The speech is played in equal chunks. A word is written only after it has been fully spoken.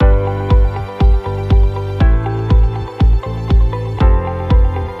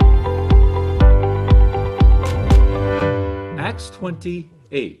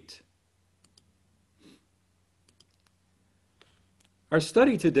28. Our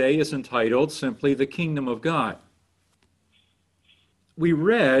study today is entitled simply The Kingdom of God. We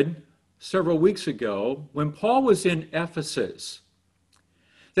read several weeks ago when Paul was in Ephesus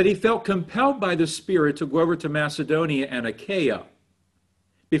that he felt compelled by the Spirit to go over to Macedonia and Achaia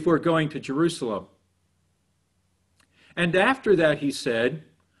before going to Jerusalem. And after that, he said,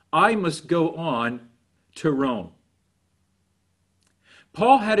 I must go on to Rome.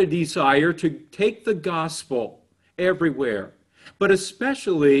 Paul had a desire to take the gospel everywhere, but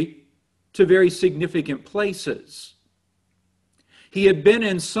especially to very significant places. He had been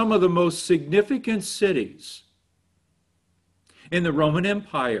in some of the most significant cities in the Roman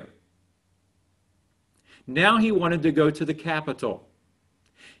Empire. Now he wanted to go to the capital.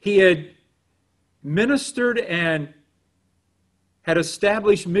 He had ministered and had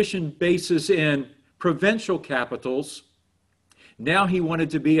established mission bases in provincial capitals. Now he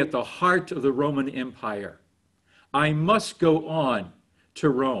wanted to be at the heart of the Roman Empire. I must go on to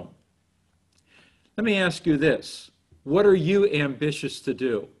Rome. Let me ask you this. What are you ambitious to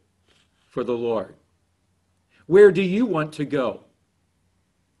do for the Lord? Where do you want to go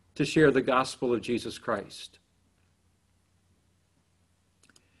to share the gospel of Jesus Christ?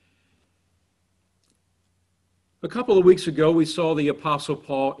 A couple of weeks ago, we saw the Apostle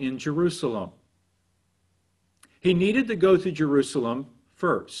Paul in Jerusalem. He needed to go to Jerusalem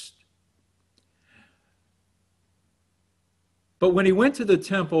first. But when he went to the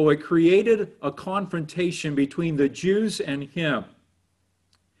temple, it created a confrontation between the Jews and him.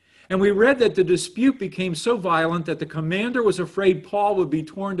 And we read that the dispute became so violent that the commander was afraid Paul would be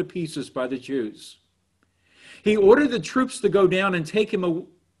torn to pieces by the Jews. He ordered the troops to go down and take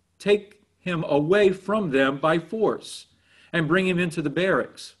him away from them by force and bring him into the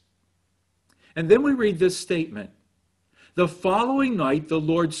barracks. And then we read this statement. The following night, the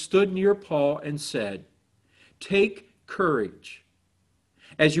Lord stood near Paul and said, take courage.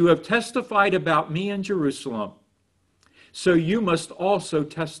 As you have testified about me in Jerusalem, so you must also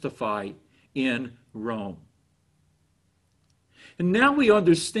testify in Rome. And now we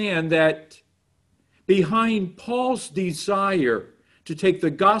understand that behind Paul's desire to take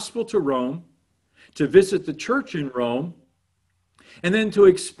the gospel to Rome, to visit the church in Rome, and then to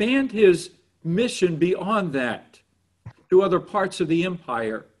expand his mission beyond that to other parts of the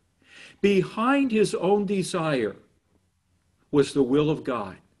empire, behind his own desire was the will of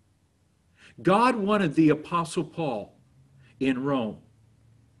God. God wanted the Apostle Paul in Rome.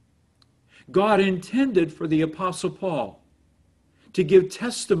 God intended for the Apostle Paul to give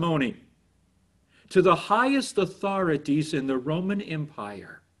testimony to the highest authorities in the Roman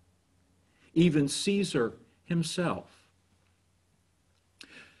Empire, even Caesar himself.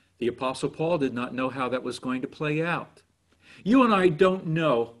 The Apostle Paul did not know how that was going to play out. You and I don't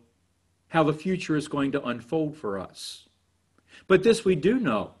know how the future is going to unfold for us. But this we do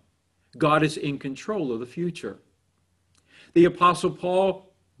know. God is in control of the future. The Apostle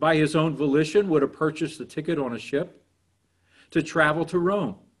Paul, by his own volition, would have purchased a ticket on a ship to travel to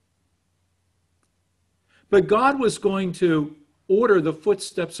Rome. But God was going to order the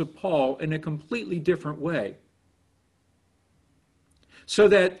footsteps of Paul in a completely different way, so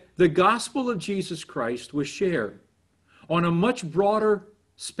that the gospel of Jesus Christ was shared on a much broader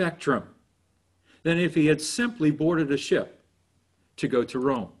spectrum than if he had simply boarded a ship to go to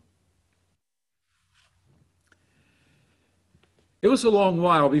Rome. It was a long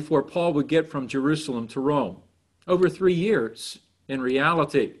while before Paul would get from Jerusalem to Rome, over 3 years in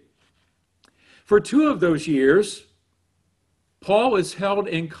reality. For 2 of those years, Paul is held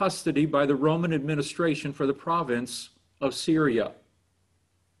in custody by the Roman administration for the province of Syria,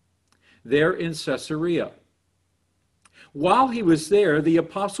 there in Caesarea. While he was there, the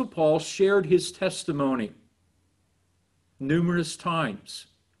Apostle Paul shared his testimony numerous times.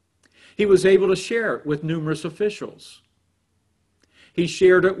 He was able to share it with numerous officials. He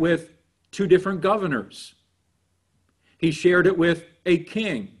shared it with 2 different governors. He shared it with a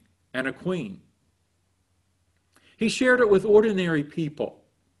king and a queen. He shared it with ordinary people.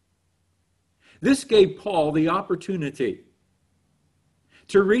 This gave Paul the opportunity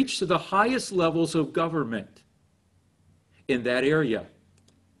to reach to the highest levels of government in that area.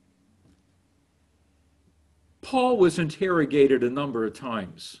 Paul was interrogated a number of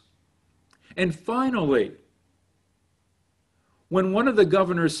times. And finally, when one of the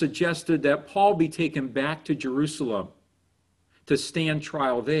governors suggested that Paul be taken back to Jerusalem to stand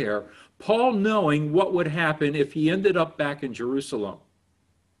trial there, Paul, knowing what would happen if he ended up back in Jerusalem,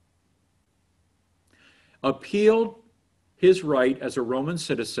 appealed his right as a Roman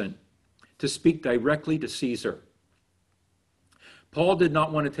citizen to speak directly to Caesar. Paul did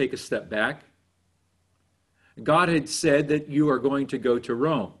not want to take a step back. God had said that you are going to go to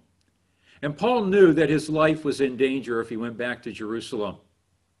Rome. And Paul knew that his life was in danger if he went back to Jerusalem.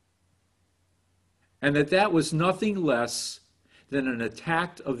 And that was nothing less than an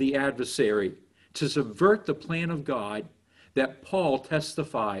attack of the adversary to subvert the plan of God that Paul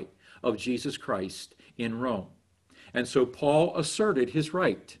testified of Jesus Christ in Rome. And so Paul asserted his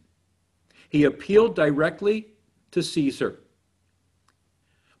right. He appealed directly to Caesar.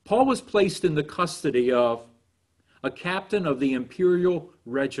 Paul was placed in the custody of a captain of the imperial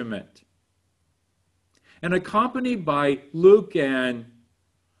regiment. And accompanied by Luke and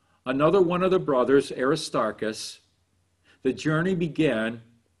another one of the brothers, Aristarchus, the journey began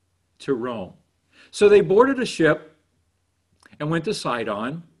to Rome. So they boarded a ship and went to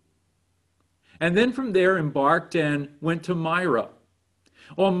Sidon, and then from there embarked and went to Myra.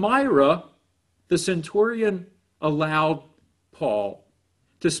 On Myra, the centurion allowed Paul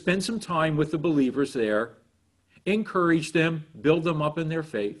to spend some time with the believers there, encourage them, build them up in their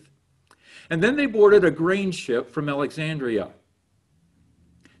faith. And then they boarded a grain ship from Alexandria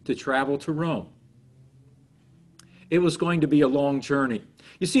to travel to Rome. It was going to be a long journey.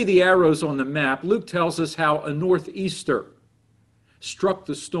 You see the arrows on the map. Luke tells us how a northeaster struck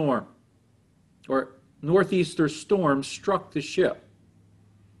the storm, or northeaster storm struck the ship.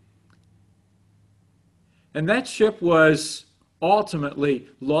 And that ship was ultimately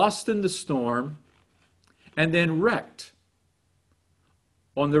lost in the storm and then wrecked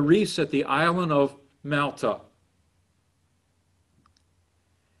on the reefs at the island of Malta.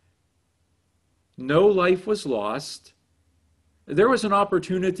 No life was lost. There was an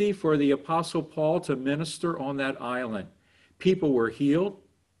opportunity for the Apostle Paul to minister on that island. People were healed.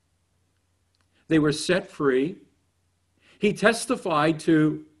 They were set free. He testified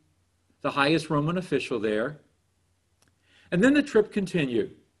to the highest Roman official there. And then the trip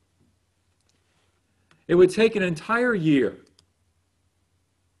continued. It would take an entire year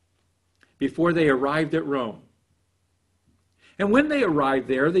before they arrived at Rome. And when they arrived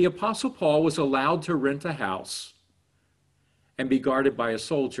there, the Apostle Paul was allowed to rent a house and be guarded by a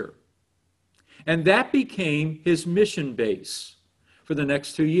soldier. And that became his mission base for the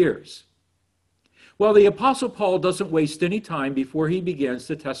next 2 years. Well, the Apostle Paul doesn't waste any time before he begins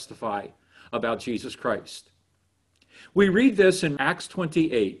to testify about Jesus Christ. We read this in Acts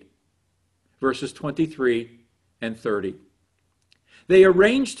 28, verses 23 and 30. They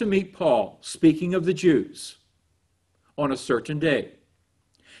arranged to meet Paul, speaking of the Jews, on a certain day.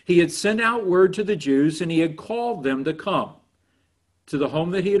 He had sent out word to the Jews, and he had called them to come to the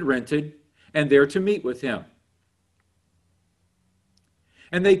home that he had rented and there to meet with him.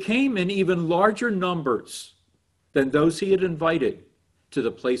 And they came in even larger numbers than those he had invited to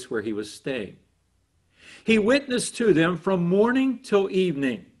the place where he was staying. He witnessed to them from morning till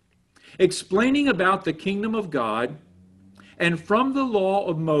evening, explaining about the kingdom of God, and from the law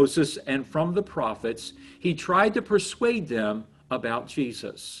of Moses and from the prophets, he tried to persuade them about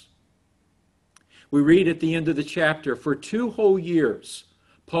Jesus. We read at the end of the chapter, for 2 whole years,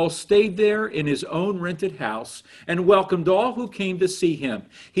 Paul stayed there in his own rented house and welcomed all who came to see him.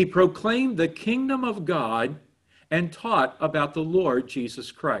 He proclaimed the kingdom of God and taught about the Lord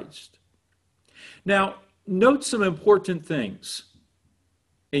Jesus Christ. Now, note some important things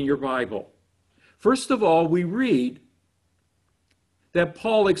in your Bible. First of all, we read that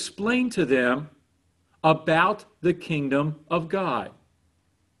Paul explained to them about the kingdom of God.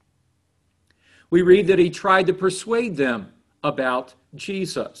 We read that he tried to persuade them about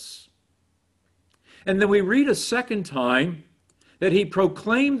Jesus. And then we read a second time that he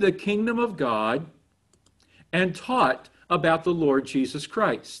proclaimed the kingdom of God and taught about the Lord Jesus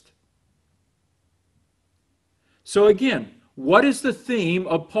Christ. So again, what is the theme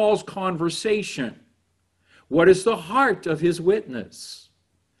of Paul's conversation? What is the heart of his witness?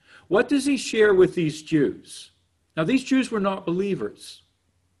 What does he share with these Jews? Now, these Jews were not believers.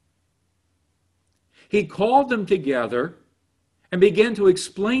 He called them together and began to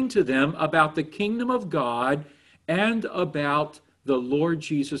explain to them about the kingdom of God and about the Lord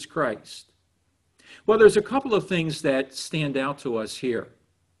Jesus Christ. Well, there's a couple of things that stand out to us here.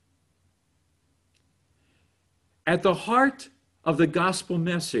 At the heart of the gospel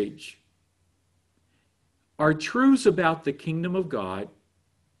message are truths about the kingdom of God,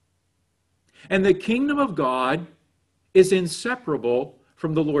 and the kingdom of God is inseparable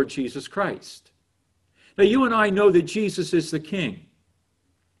from the Lord Jesus Christ. Now, you and I know that Jesus is the King.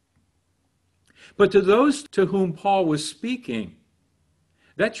 But to those to whom Paul was speaking,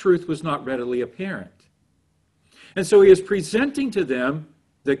 that truth was not readily apparent. And so he is presenting to them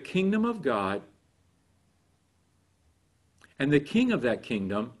the kingdom of God and the king of that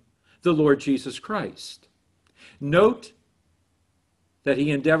kingdom, the Lord Jesus Christ. Note that he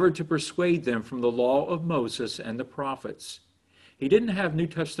endeavored to persuade them from the law of Moses and the prophets. He didn't have New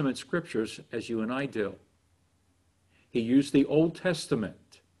Testament scriptures as you and I do. He used the Old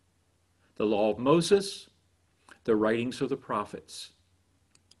Testament, the law of Moses, the writings of the prophets.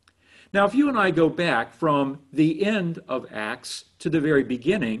 Now, if you and I go back from the end of Acts to the very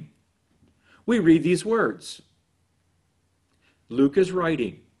beginning, we read these words. Luke is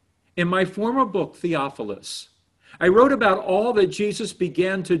writing, "In my former book, Theophilus, I wrote about all that Jesus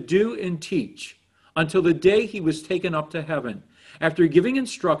began to do and teach until the day he was taken up to heaven, after giving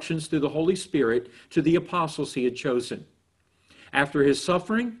instructions through the Holy Spirit to the apostles he had chosen. After his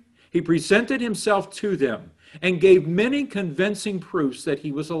suffering, he presented himself to them and gave many convincing proofs that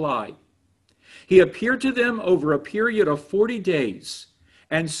he was alive. He appeared to them over a period of 40 days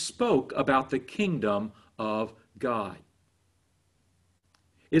and spoke about the kingdom of God."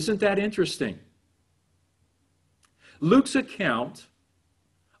 Isn't that interesting? Luke's account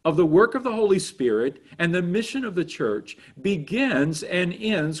of the work of the Holy Spirit and the mission of the church begins and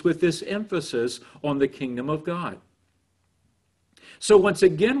ends with this emphasis on the kingdom of God. So once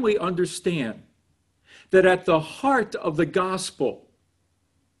again, we understand that at the heart of the gospel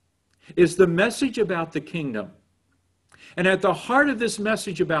is the message about the kingdom. And at the heart of this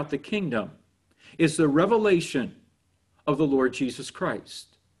message about the kingdom is the revelation of the Lord Jesus Christ.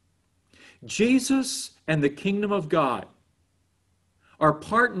 Jesus and the kingdom of God are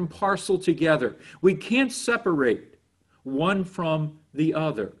part and parcel together. We can't separate one from the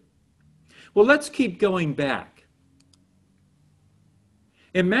other. Well, let's keep going back.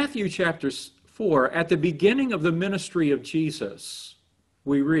 In Matthew chapter 4, at the beginning of the ministry of Jesus,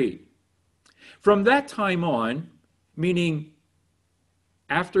 we read, "From that time on," meaning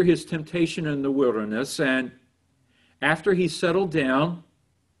after his temptation in the wilderness and after he settled down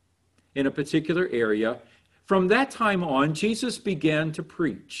in a particular area, from that time on, Jesus began to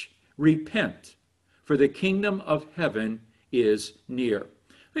preach, "Repent, for the kingdom of heaven is near."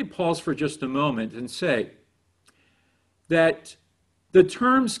 Let me pause for just a moment and say that the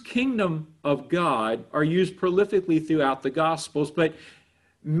terms kingdom of God are used prolifically throughout the Gospels, but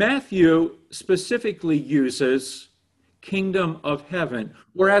Matthew specifically uses kingdom of heaven,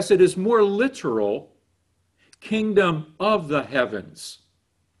 whereas it is more literal, kingdom of the heavens.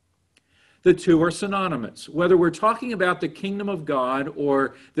 The two are synonymous. Whether we're talking about the kingdom of God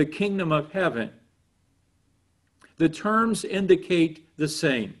or the kingdom of heaven, the terms indicate the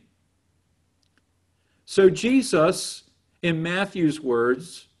same. So Jesus, in Matthew's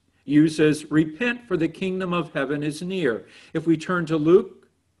words, uses "Repent, for the kingdom of heaven is near." If we turn to Luke,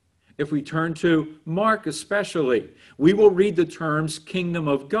 if we turn to Mark especially, we will read the terms kingdom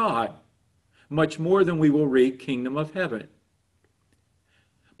of God much more than we will read kingdom of heaven.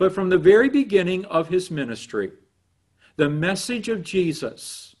 But from the very beginning of his ministry, the message of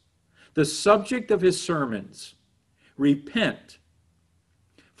Jesus, the subject of his sermons, "Repent,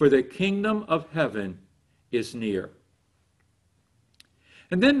 for the kingdom of heaven is near."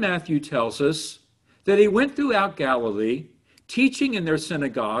 And then Matthew tells us that he went throughout Galilee, teaching in their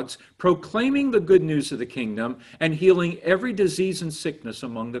synagogues, proclaiming the good news of the kingdom, and healing every disease and sickness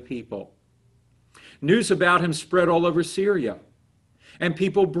among the people. News about him spread all over Syria, and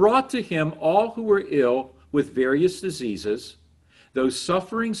people brought to him all who were ill with various diseases, those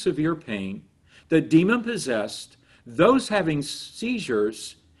suffering severe pain, the demon-possessed, those having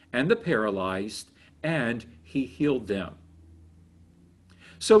seizures, and the paralyzed, and he healed them.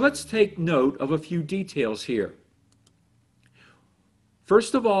 So let's take note of a few details here.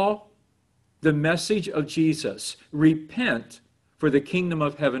 First of all, the message of Jesus, "Repent, for the kingdom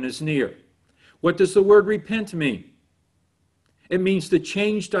of heaven is near." What does the word repent mean? It means to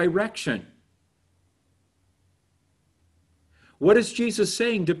change direction. What is Jesus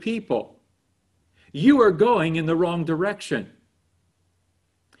saying to people? You are going in the wrong direction.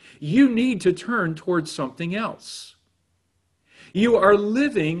 You need to turn towards something else. You are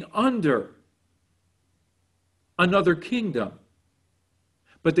living under another kingdom,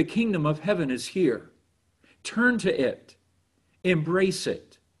 but the kingdom of heaven is here. Turn to it. Embrace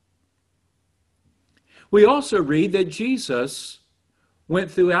it. We also read that Jesus went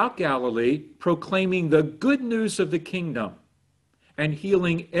throughout Galilee proclaiming the good news of the kingdom and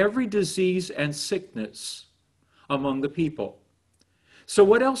healing every disease and sickness among the people. So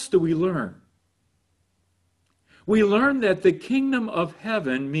what else do we learn? We learn that the kingdom of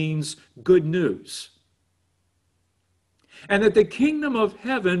heaven means good news, and that the kingdom of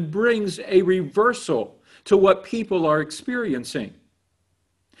heaven brings a reversal to what people are experiencing.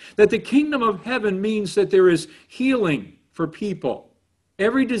 That the kingdom of heaven means that there is healing for for people,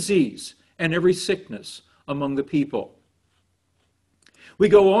 every disease and every sickness among the people. We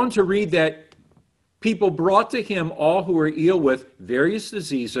go on to read that people brought to him all who were ill with various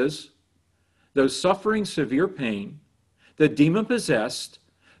diseases, those suffering severe pain, the demon-possessed,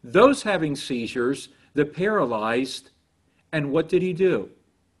 those having seizures, the paralyzed, and what did he do?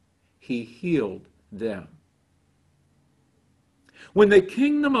 He healed them. When the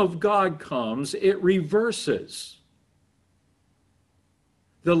kingdom of God comes, it reverses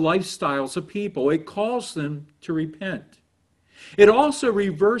the lifestyles of people. It calls them to repent. It also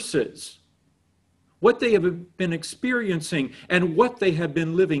reverses what they have been experiencing and what they have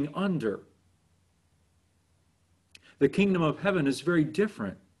been living under. The kingdom of heaven is very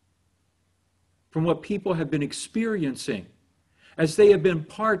different from what people have been experiencing as they have been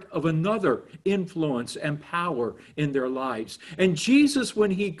part of another influence and power in their lives. And Jesus, when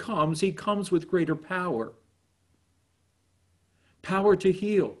he comes with greater power. Power to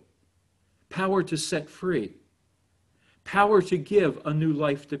heal, power to set free, power to give a new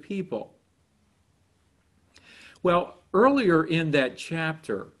life to people. Well, earlier in that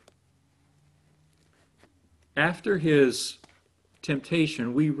chapter, after his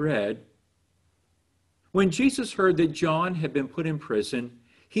temptation, we read, when Jesus heard that John had been put in prison,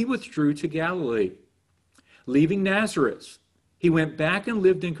 he withdrew to Galilee. Leaving Nazareth, he went back and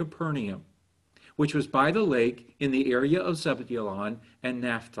lived in Capernaum, which was by the lake in the area of Zebulun and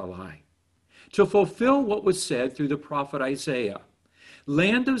Naphtali, to fulfill what was said through the prophet Isaiah,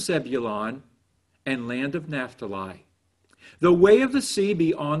 land of Zebulun and land of Naphtali, the way of the sea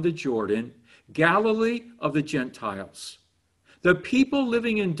beyond the Jordan, Galilee of the Gentiles. The people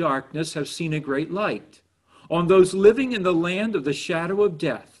living in darkness have seen a great light. On those living in the land of the shadow of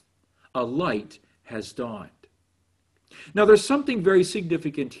death, a light has dawned. Now, there's something very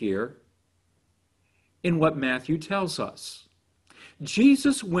significant here in what Matthew tells us.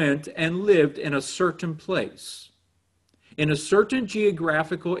 Jesus went and lived in a certain place, in a certain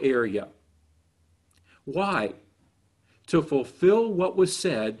geographical area. Why? To fulfill what was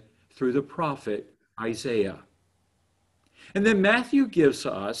said through the prophet Isaiah. And then Matthew gives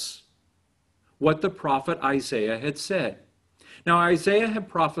us what the prophet Isaiah had said. Now, Isaiah had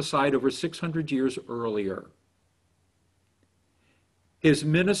prophesied over 600 years earlier. His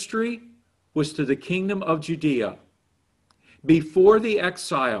ministry was to the kingdom of Judea before the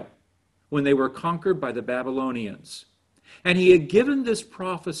exile, when they were conquered by the Babylonians. And he had given this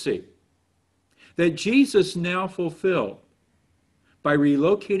prophecy that Jesus now fulfilled by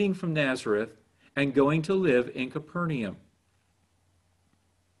relocating from Nazareth and going to live in Capernaum.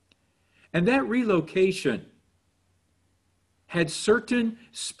 And that relocation had certain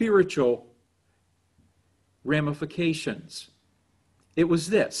spiritual ramifications. It was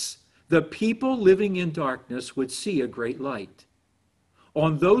this: the people living in darkness would see a great light.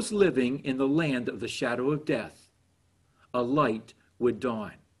 On those living in the land of the shadow of death, a light would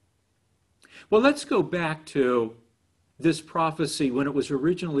dawn. Well, let's go back to this prophecy when it was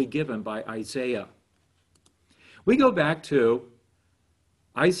originally given by Isaiah. We go back to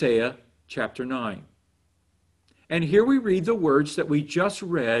Isaiah chapter 9. And here we read the words that we just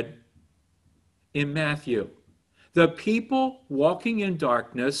read in Matthew. The people walking in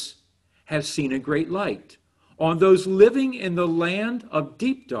darkness have seen a great light. On those living in the land of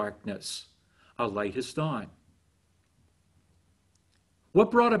deep darkness, a light has dawned.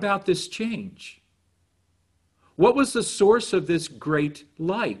 What brought about this change? What was the source of this great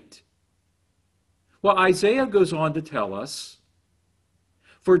light? Well, Isaiah goes on to tell us,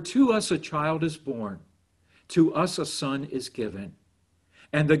 for to us a child is born, to us a son is given,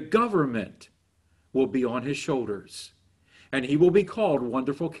 and the government will be on his shoulders, and he will be called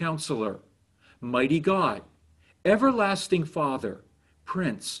Wonderful Counselor, Mighty God, Everlasting Father,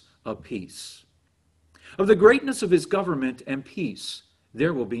 Prince of Peace. Of the greatness of his government and peace,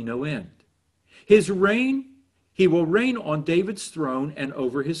 there will be no end. His reign, he will reign on David's throne and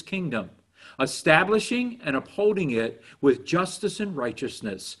over his kingdom, establishing and upholding it with justice and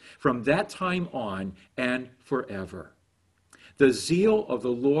righteousness from that time on and forever. The zeal of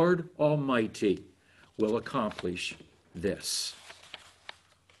the Lord Almighty will accomplish this.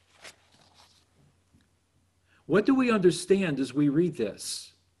 What do we understand as we read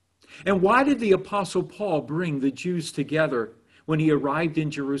this? And why did the Apostle Paul bring the Jews together when he arrived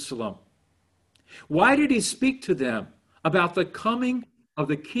in Jerusalem? Why did he speak to them about the coming of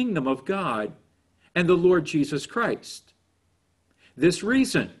the kingdom of God and the Lord Jesus Christ? This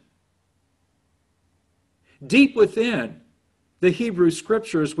reason. Deep within the Hebrew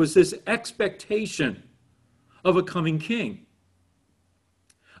Scriptures was this expectation of a coming king.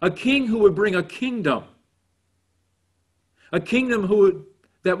 A king who would bring a kingdom a kingdom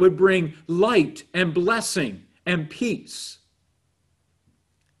that would bring light and blessing and peace.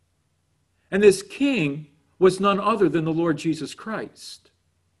 And this king was none other than the Lord Jesus Christ.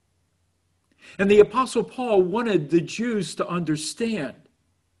 And the Apostle Paul wanted the Jews to understand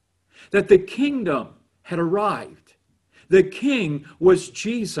that the kingdom had arrived. The king was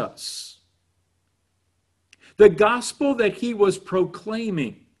Jesus. The gospel that he was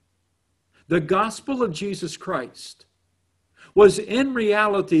proclaiming, the gospel of Jesus Christ, was in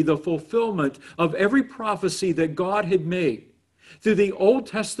reality the fulfillment of every prophecy that God had made through the Old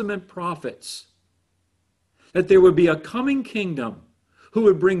Testament prophets, that there would be a coming kingdom who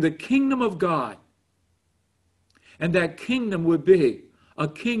would bring the kingdom of God, and that kingdom would be a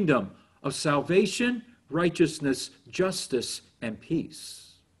kingdom of salvation, righteousness, justice, and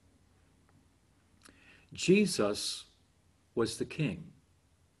peace. Jesus was the king.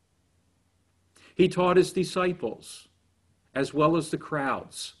 He taught his disciples, as well as the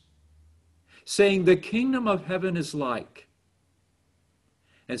crowds, saying, "The kingdom of heaven is like,"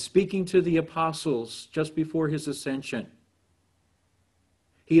 and speaking to the apostles just before his ascension,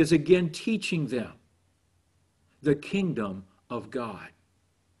 he is again teaching them the kingdom of God.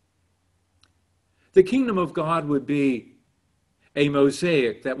 The kingdom of God would be a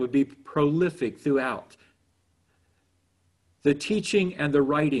mosaic that would be prolific throughout the teaching and the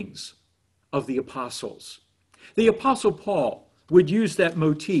writings of the apostles. The Apostle Paul would use that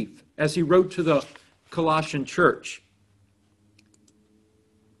motif as he wrote to the Colossian church.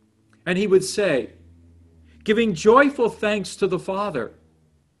 And he would say, "Giving joyful thanks to the Father,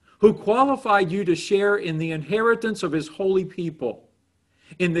 who qualified you to share in the inheritance of his holy people,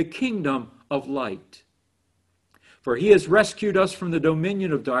 in the kingdom of light. For he has rescued us from the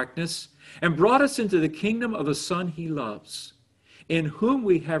dominion of darkness and brought us into the kingdom of the Son he loves, in whom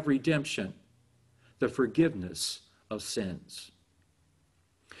we have redemption, the forgiveness of sins."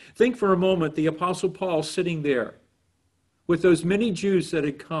 Think for a moment the Apostle Paul sitting there with those many Jews that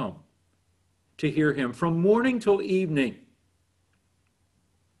had come to hear him from morning till evening.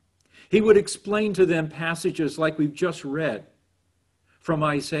 He would explain to them passages like we've just read from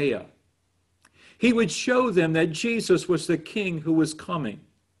Isaiah. He would show them that Jesus was the king who was coming.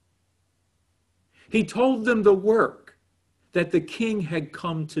 He told them the work that the king had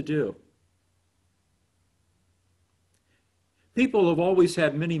come to do. People have always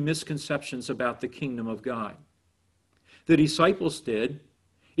had many misconceptions about the kingdom of God. The disciples did,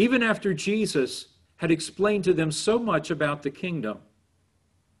 even after Jesus had explained to them so much about the kingdom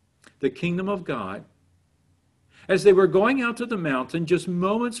of God. As they were going out to the mountain just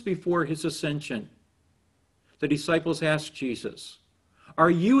moments before his ascension, the disciples asked Jesus,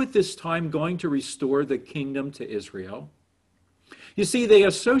 "Are you at this time going to restore the kingdom to Israel?" You see, they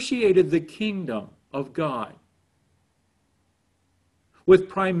associated the kingdom of God with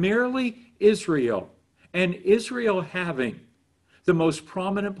primarily Israel, and Israel having the most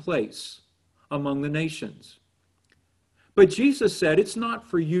prominent place among the nations. But Jesus said, "It's not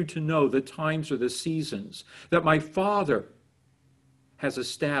for you to know the times or the seasons that my Father has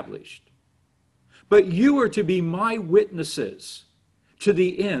established, but you are to be my witnesses to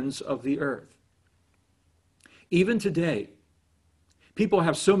the ends of the earth." Even today, people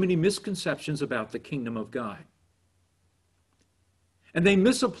have so many misconceptions about the kingdom of God. And they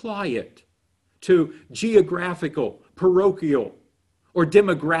misapply it to geographical, parochial, or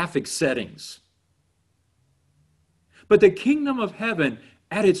demographic settings. But the kingdom of heaven,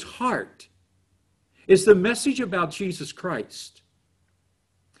 at its heart, is the message about Jesus Christ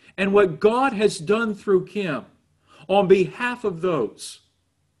and what God has done through him on behalf of those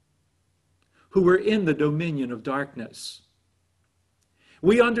who were in the dominion of darkness.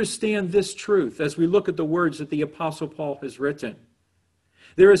 We understand this truth as we look at the words that the Apostle Paul has written.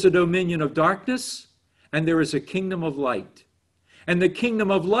 There is a dominion of darkness, and there is a kingdom of light. And the kingdom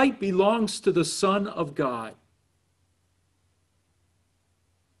of light belongs to the Son of God.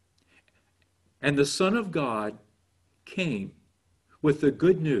 And the Son of God came with the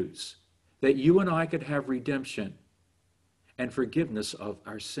good news that you and I could have redemption and forgiveness of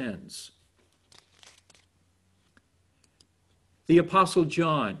our sins. The Apostle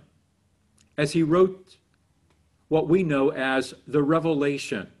John, as he wrote what we know as the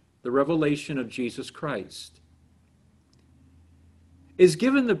revelation of Jesus Christ, is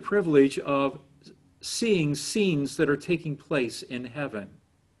given the privilege of seeing scenes that are taking place in heaven.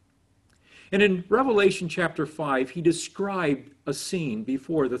 And in Revelation chapter 5, he described a scene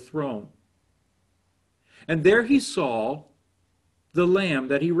before the throne. And there he saw the Lamb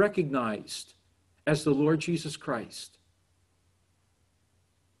that he recognized as the Lord Jesus Christ.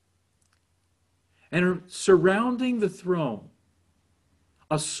 And surrounding the throne,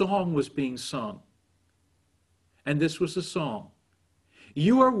 a song was being sung. And this was the song: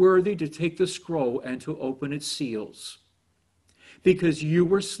 "You are worthy to take the scroll and to open its seals, because you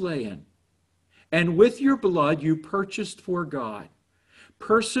were slain, and with your blood you purchased for God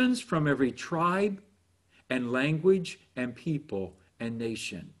persons from every tribe and language and people and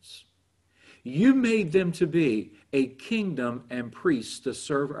nations. You made them to be a kingdom and priests to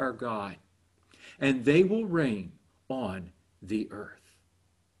serve our God, and they will reign on the earth."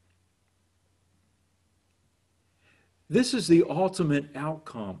 This is the ultimate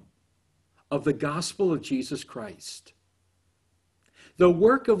outcome of the gospel of Jesus Christ. The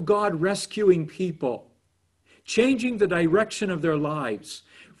work of God rescuing people, changing the direction of their lives,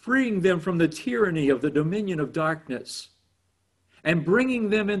 freeing them from the tyranny of the dominion of darkness, and bringing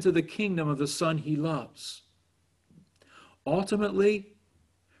them into the kingdom of the Son he loves. Ultimately,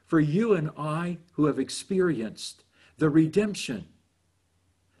 for you and I who have experienced the redemption,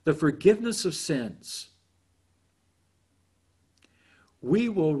 the forgiveness of sins, we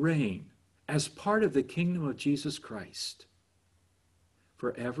will reign as part of the kingdom of Jesus Christ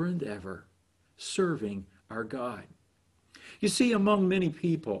forever and ever, serving our God. You see, among many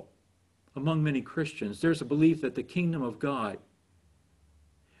people, among many Christians, there's a belief that the kingdom of God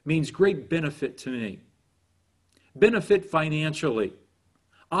means great benefit to me. Benefit financially.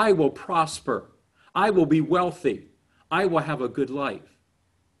 I will prosper. I will be wealthy. I will have a good life.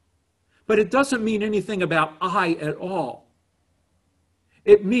 But it doesn't mean anything about I at all.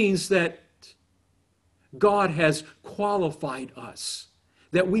 It means that God has qualified us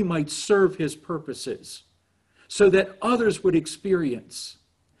that we might serve his purposes, so that others would experience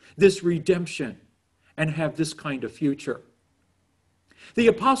this redemption and have this kind of future. The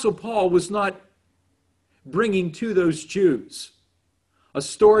Apostle Paul was not bringing to those Jews a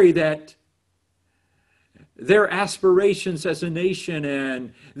story that their aspirations as a nation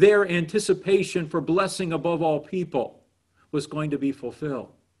and their anticipation for blessing above all people was going to be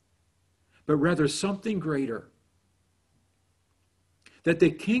fulfilled, but rather something greater, that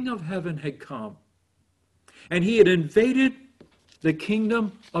the King of heaven had come and he had invaded the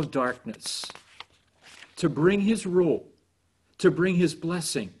kingdom of darkness to bring his rule, to bring his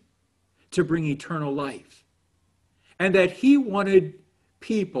blessing, to bring eternal life, and that he wanted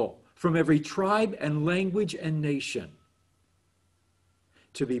people from every tribe and language and nation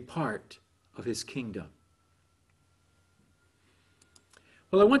to be part of his kingdom.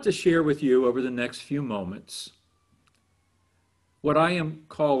 Well, I want to share with you over the next few moments what I am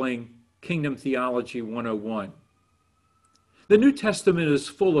calling Kingdom Theology 101. The New Testament is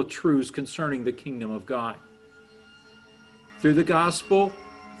full of truths concerning the kingdom of God. Through the gospel,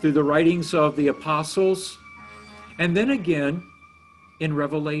 through the writings of the apostles, and then again in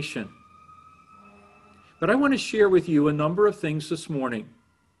Revelation. But I want to share with you a number of things this morning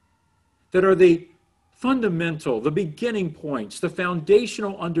that are the fundamental, the beginning points, the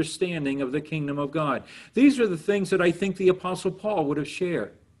foundational understanding of the kingdom of God. These are the things that I think the Apostle Paul would have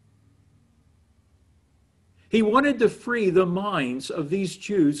shared. He wanted to free the minds of these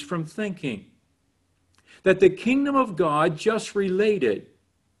Jews from thinking that the kingdom of God just related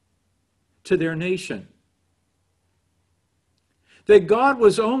to their nation. That God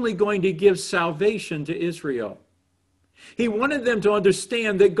was only going to give salvation to Israel. He wanted them to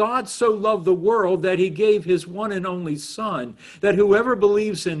understand that God so loved the world that he gave his one and only Son, that whoever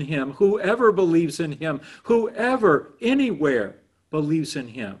believes in him, whoever anywhere believes in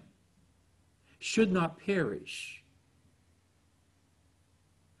him, should not perish,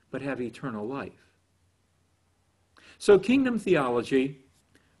 but have eternal life. So, Kingdom Theology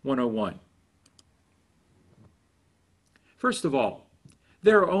 101. First of all,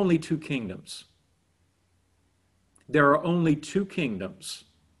 there are only two kingdoms. There are only two kingdoms.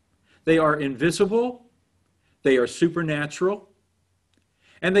 They are invisible, they are supernatural,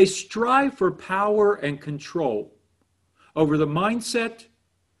 and they strive for power and control over the mindset,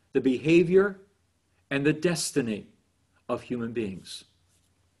 the behavior, and the destiny of human beings.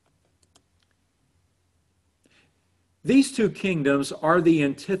 These two kingdoms are the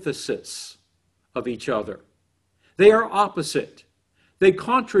antithesis of each other. They are opposite. They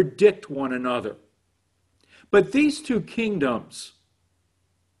contradict one another. But these two kingdoms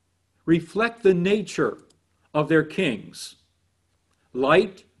reflect the nature of their kings: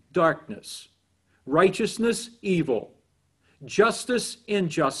 light, darkness, righteousness, evil, justice,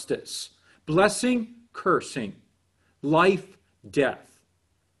 injustice, blessing, cursing, life, death.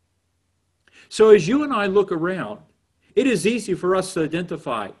 So as you and I look around, it is easy for us to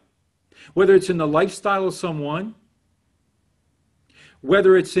identify whether it's in the lifestyle of someone,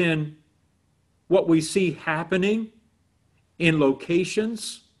 whether it's in what we see happening in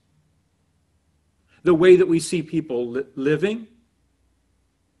locations, the way that we see people living,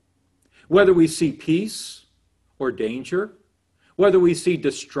 whether we see peace or danger, whether we see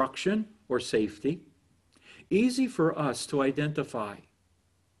destruction or safety. Easy for us to identify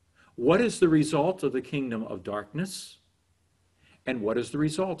what is the result of the kingdom of darkness and what is the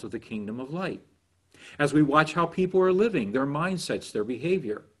result of the kingdom of light. As we watch how people are living, their mindsets, their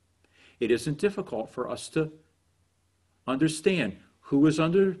behavior, it isn't difficult for us to understand who is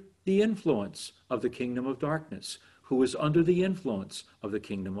under the influence of the kingdom of darkness, who is under the influence of the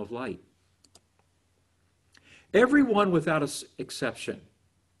kingdom of light. Everyone without an exception,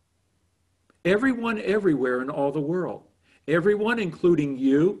 everyone everywhere in all the world, everyone including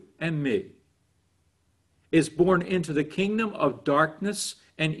you and me, is born into the kingdom of darkness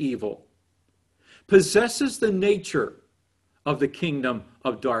and evil, possesses the nature of the kingdom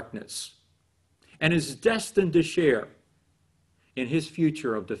of darkness, and is destined to share in his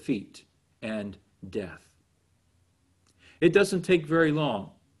future of defeat and death. It doesn't take very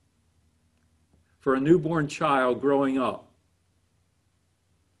long for a newborn child growing up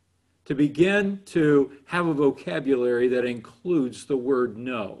to begin to have a vocabulary that includes the word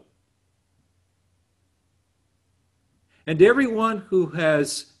no. And everyone who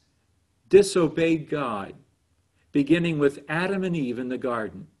has disobeyed God, beginning with Adam and Eve in the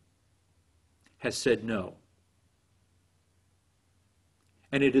garden, has said no.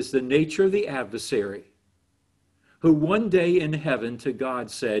 And it is the nature of the adversary who one day in heaven to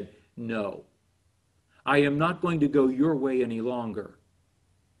God said, no, I am not going to go your way any longer.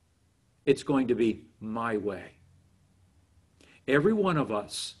 It's going to be my way. Every one of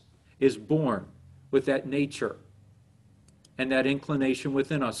us is born with that nature and that inclination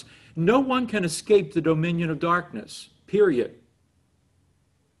within us. No one can escape the dominion of darkness, period.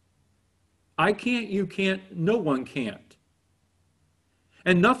 I can't, you can't, no one can't.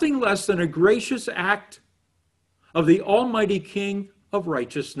 And nothing less than a gracious act of the Almighty King of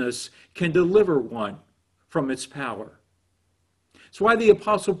righteousness can deliver one from its power. That's why the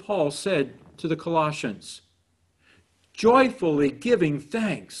Apostle Paul said to the Colossians, joyfully giving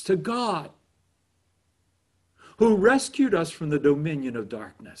thanks to God, who rescued us from the dominion of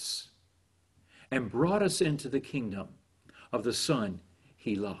darkness and brought us into the kingdom of the Son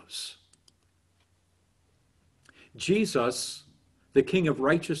he loves. Jesus, the King of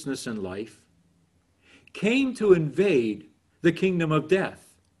righteousness and life, came to invade the kingdom of death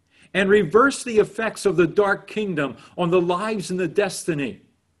and reverse the effects of the dark kingdom on the lives and the destiny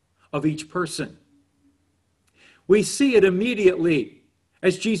of each person. We see it immediately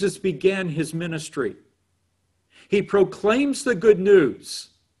as Jesus began his ministry. He proclaims the good news.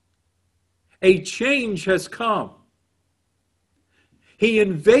 A change has come. He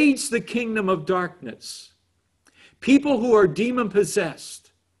invades the kingdom of darkness. People who are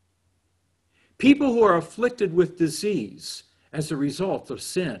demon-possessed, people who are afflicted with disease as a result of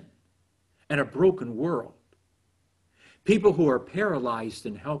sin and a broken world, people who are paralyzed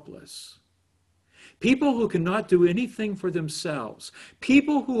and helpless, people who cannot do anything for themselves,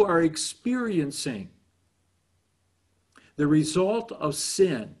 people who are experiencing the result of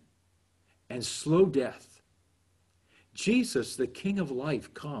sin and slow death. Jesus, the King of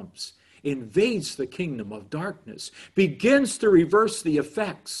life, comes, invades the kingdom of darkness, begins to reverse the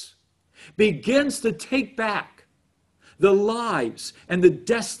effects, begins to take back the lives and the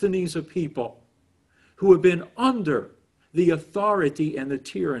destinies of people who have been under the authority and the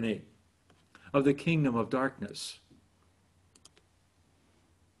tyranny of the kingdom of darkness.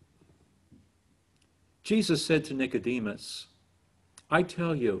 Jesus said to Nicodemus, I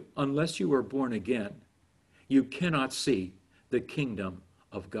tell you, unless you are born again, you cannot see the kingdom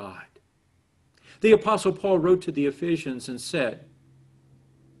of God. The Apostle Paul wrote to the Ephesians and said,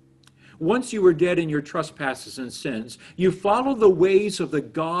 once you were dead in your trespasses and sins, you followed the ways of the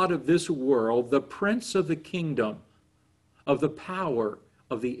God of this world, the prince of the kingdom, of the power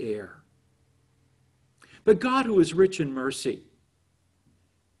of the air. But God, who is rich in mercy,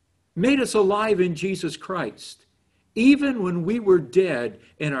 made us alive in Jesus Christ, even when we were dead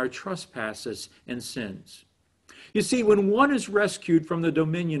in our trespasses and sins. You see, when one is rescued from the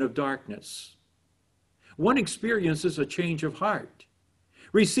dominion of darkness, one experiences a change of heart,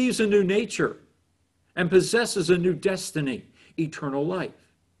 receives a new nature, and possesses a new destiny, eternal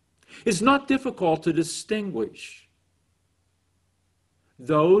life. It's not difficult to distinguish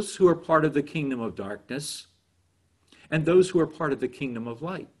those who are part of the kingdom of darkness and those who are part of the kingdom of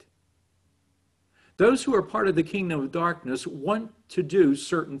light. Those who are part of the kingdom of darkness want to do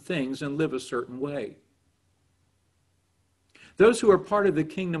certain things and live a certain way. Those who are part of the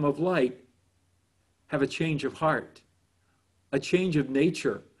kingdom of light have a change of heart, a change of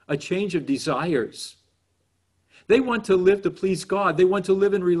nature, a change of desires. They want to live to please God. They want to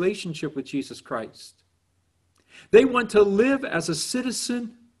live in relationship with Jesus Christ. They want to live as a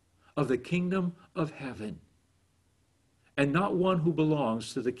citizen of the kingdom of heaven and not one who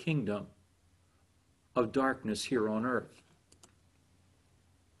belongs to the kingdom of darkness here on earth.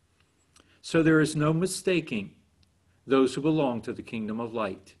 So there is no mistaking those who belong to the kingdom of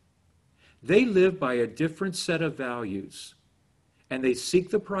light. They live by a different set of values, and they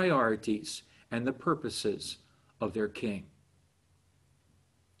seek the priorities and the purposes of their king.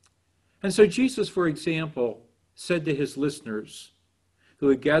 And so Jesus, for example, said to his listeners who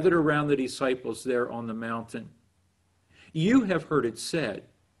had gathered around the disciples there on the mountain, "You have heard it said,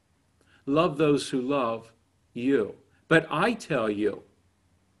 love those who love you. But I tell you,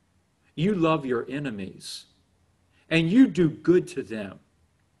 you love your enemies, and you do good to them.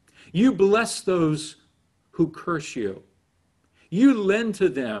 You bless those who curse you. You lend to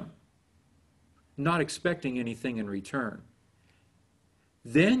them, not expecting anything in return.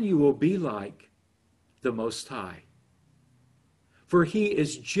 Then you will be like the Most High, for he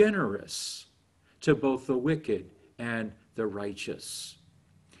is generous to both the wicked and the righteous.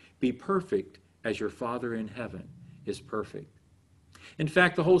 Be perfect as your Father in heaven is perfect." In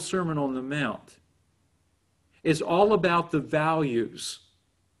fact, the whole Sermon on the Mount is all about the values,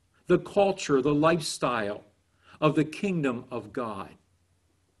 the culture, the lifestyle of the kingdom of God,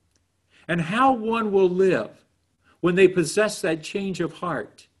 and how one will live when they possess that change of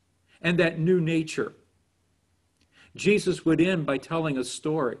heart and that new nature. Jesus would end by telling a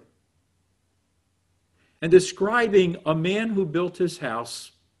story and describing a man who built his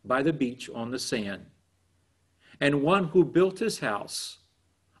house by the beach on the sand and one who built his house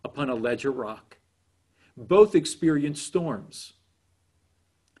upon a ledge of rock. Both experienced storms.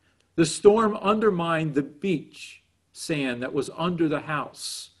 The storm undermined the beach sand that was under the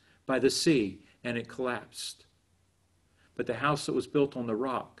house by the sea, and it collapsed. But the house that was built on the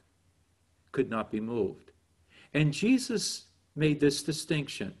rock could not be moved. And Jesus made this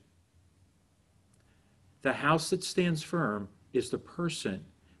distinction. The house that stands firm is the person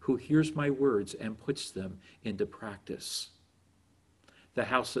who hears my words and puts them into practice. The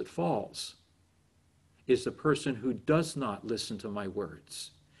house that falls is the person who does not listen to my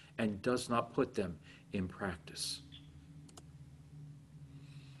words and does not put them in practice.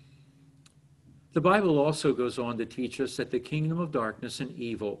 The Bible also goes on to teach us that the kingdom of darkness and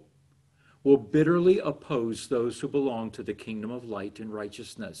evil will bitterly oppose those who belong to the kingdom of light and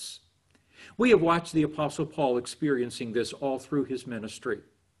righteousness. We have watched the Apostle Paul experiencing this all through his ministry.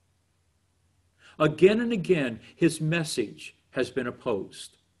 Again and again, his message has been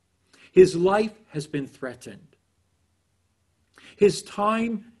opposed. His life has been threatened. His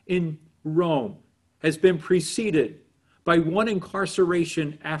time in Rome has been preceded by one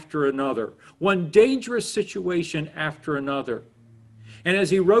incarceration after another, one dangerous situation after another. And as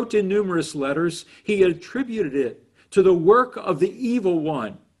he wrote in numerous letters, he attributed it to the work of the evil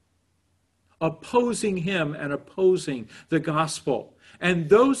one, opposing him and opposing the gospel. And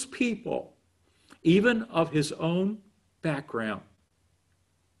those people, even of his own background,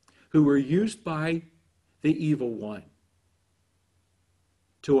 who were used by the evil one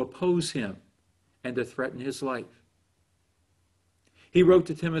to oppose him and to threaten his life. He wrote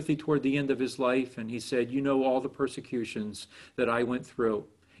to Timothy toward the end of his life, and he said, "You know all the persecutions that I went through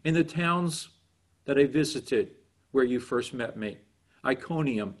in the towns that I visited where you first met me,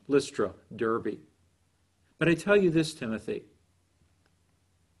 Iconium, Lystra, Derbe. But I tell you this, Timothy,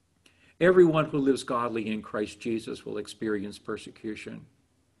 everyone who lives godly in Christ Jesus will experience persecution.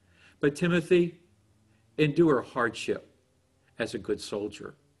 But Timothy, endure hardship as a good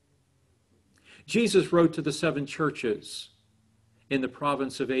soldier." Jesus wrote to the 7 churches in the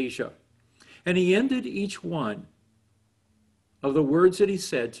province of Asia, and he ended each one of the words that he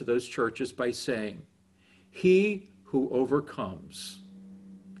said to those churches by saying, he who overcomes.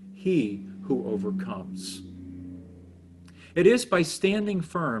 It is by standing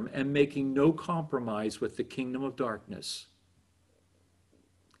firm and making no compromise with the kingdom of darkness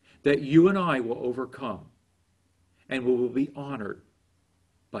that you and I will overcome and we will be honored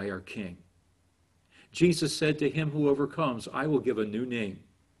by our King. Jesus said, to him who overcomes, I will give a new name.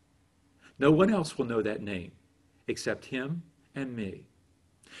 No one else will know that name except him and me.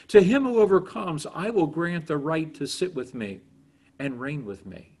 To him who overcomes, I will grant the right to sit with me and reign with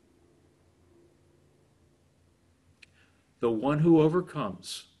me. The one who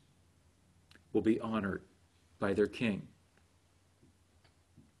overcomes will be honored by their King.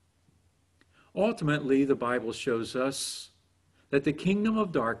 Ultimately, the Bible shows us that the kingdom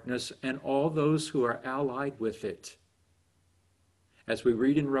of darkness and all those who are allied with it, as we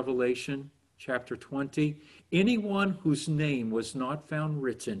read in Revelation chapter 20, anyone whose name was not found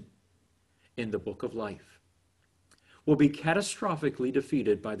written in the book of life will be catastrophically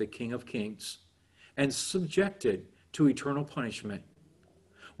defeated by the King of Kings and subjected to eternal punishment,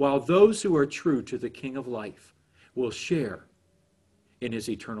 while those who are true to the King of life will share in his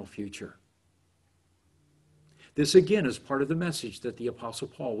eternal future. This again is part of the message that the Apostle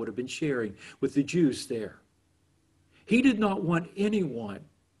Paul would have been sharing with the Jews there. He did not want anyone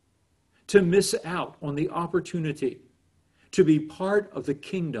to miss out on the opportunity to be part of the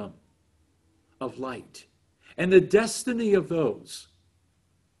kingdom of light and the destiny of those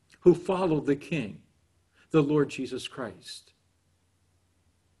who follow the King, the Lord Jesus Christ.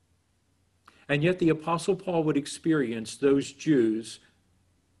 And yet the Apostle Paul would experience those Jews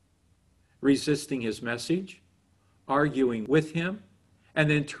resisting his message, arguing with him, and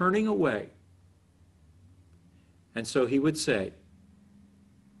then turning away. And so he would say,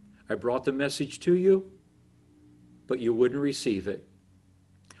 I brought the message to you, but you wouldn't receive it.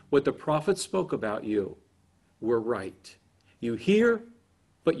 What the prophets spoke about you were right. You hear,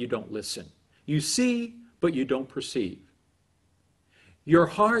 but you don't listen. You see, but you don't perceive. Your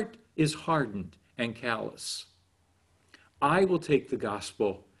heart is hardened and callous. I will take the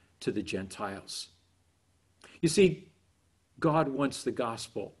gospel to the Gentiles. You see, God wants the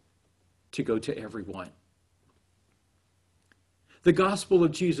gospel to go to everyone. The gospel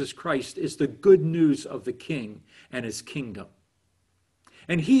of Jesus Christ is the good news of the King and his kingdom.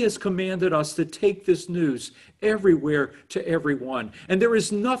 And he has commanded us to take this news everywhere to everyone. And there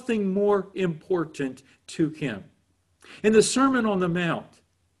is nothing more important to him. In the Sermon on the Mount,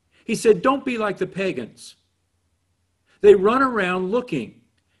 he said, don't be like the pagans. They run around looking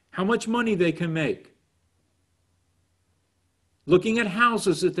how much money they can make, looking at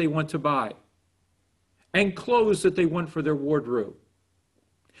houses that they want to buy, and clothes that they want for their wardrobe.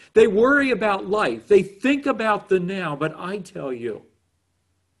 They worry about life. They think about the now. But I tell you,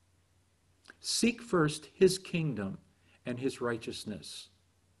 seek first his kingdom and his righteousness,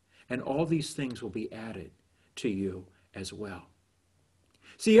 and all these things will be added to you as well.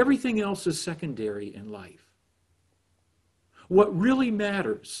 See, everything else is secondary in life. What really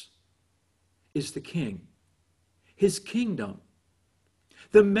matters is the King, his kingdom,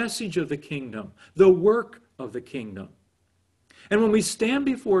 the message of the kingdom, the work of the kingdom. And when we stand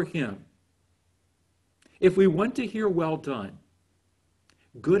before him, if we want to hear well done,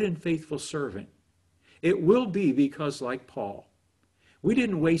 good and faithful servant, it will be because, like Paul, we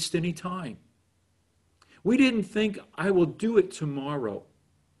didn't waste any time. We didn't think, I will do it tomorrow.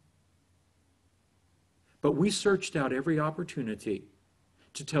 But we searched out every opportunity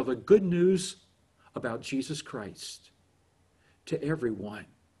to tell the good news about Jesus Christ to everyone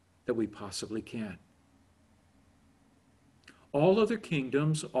that we possibly can. All other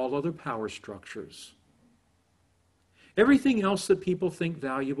kingdoms, all other power structures, everything else that people think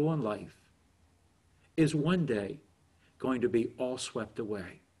valuable in life is one day going to be all swept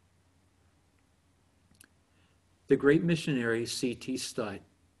away. The great missionary C.T. Studd,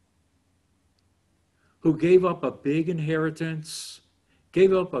 who gave up a big inheritance,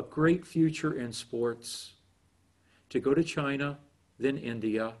 gave up a great future in sports, to go to China, then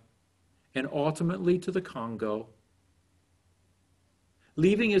India, and ultimately to the Congo,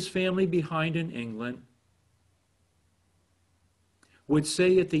 leaving his family behind in England, would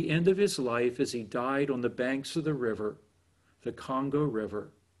say at the end of his life, as he died on the banks of the river, the Congo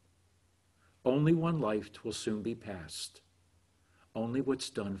River, only one life will soon be passed. Only what's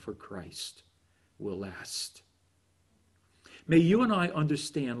done for Christ will last. May you and I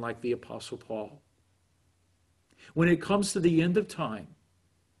understand, like the Apostle Paul, when it comes to the end of time,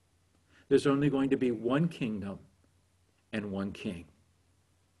 there's only going to be one kingdom and one king.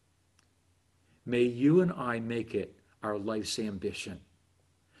 May you and I make it our life's ambition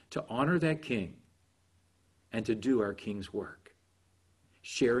to honor that king and to do our king's work,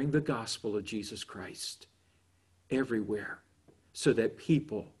 sharing the gospel of Jesus Christ everywhere so that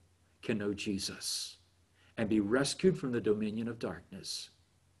people can know Jesus and be rescued from the dominion of darkness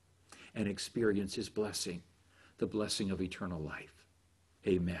and experience his blessing, the blessing of eternal life.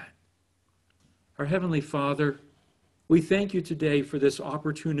 Amen. Our Heavenly Father, we thank you today for this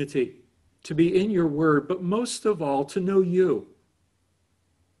opportunity to be in your word, but most of all, to know you.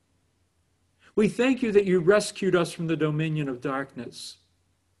 We thank you that you rescued us from the dominion of darkness.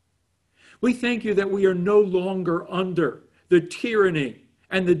 We thank you that we are no longer under the tyranny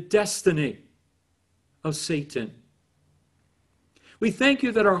and the destiny of Satan. We thank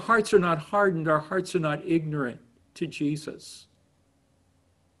you that our hearts are not hardened, our hearts are not ignorant to Jesus.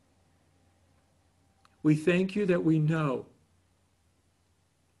 We thank you that we know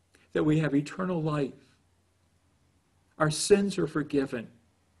that we have eternal life. Our sins are forgiven,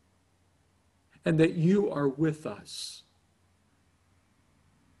 and that you are with us.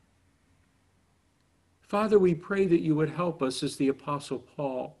 Father, we pray that you would help us as the Apostle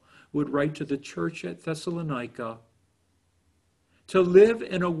Paul would write to the church at Thessalonica, to live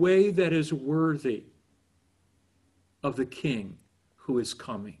in a way that is worthy of the King who is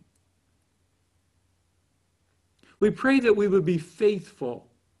coming. We pray that we would be faithful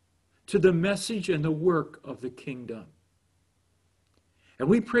to the message and the work of the kingdom. And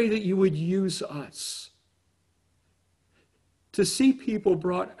we pray that you would use us to see people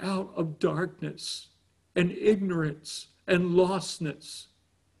brought out of darkness and ignorance and lostness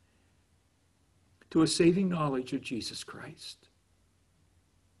to a saving knowledge of Jesus Christ.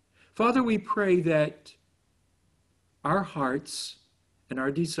 Father, we pray that our hearts and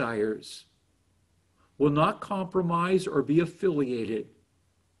our desires will not compromise or be affiliated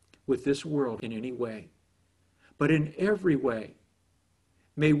with this world in any way, but in every way,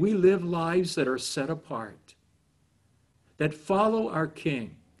 may we live lives that are set apart, that follow our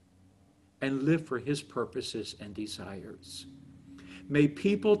King and live for his purposes and desires. May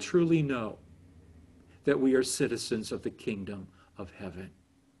people truly know that we are citizens of the kingdom of heaven.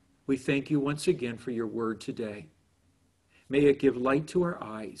 We thank you once again for your word today. May it give light to our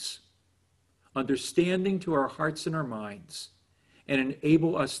eyes, understanding to our hearts and our minds, and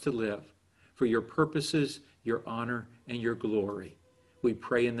enable us to live for your purposes, your honor, and your glory. We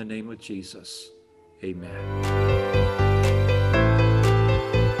pray in the name of Jesus. Amen.